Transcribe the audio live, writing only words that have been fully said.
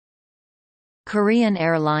Korean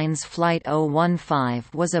Airlines Flight 015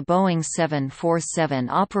 was a Boeing 747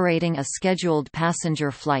 operating a scheduled passenger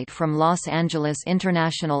flight from Los Angeles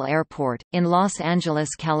International Airport, in Los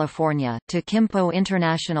Angeles, California, to Gimpo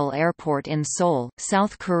International Airport in Seoul,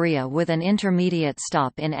 South Korea with an intermediate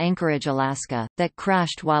stop in Anchorage, Alaska, that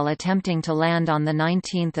crashed while attempting to land on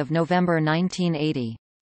 19 November 1980.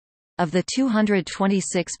 Of the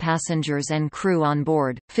 226 passengers and crew on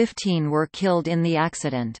board, 15 were killed in the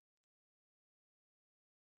accident.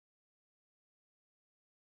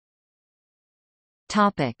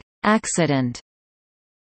 Accident.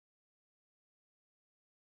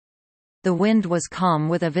 The wind was calm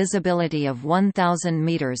with a visibility of 1,000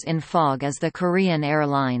 meters in fog as the Korean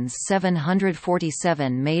Airlines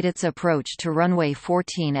 747 made its approach to runway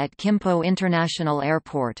 14 at Gimpo International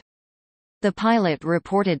Airport. The pilot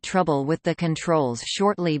reported trouble with the controls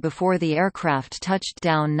shortly before the aircraft touched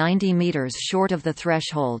down 90 meters short of the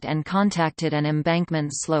threshold and contacted an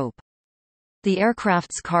embankment slope. The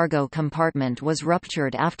aircraft's cargo compartment was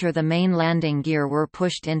ruptured after the main landing gear were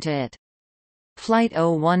pushed into it. Flight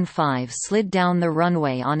 015 slid down the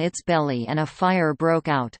runway on its belly and a fire broke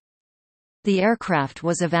out. The aircraft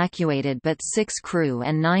was evacuated but 6 crew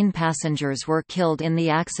and 9 passengers were killed in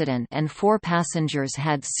the accident and 4 passengers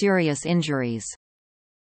had serious injuries.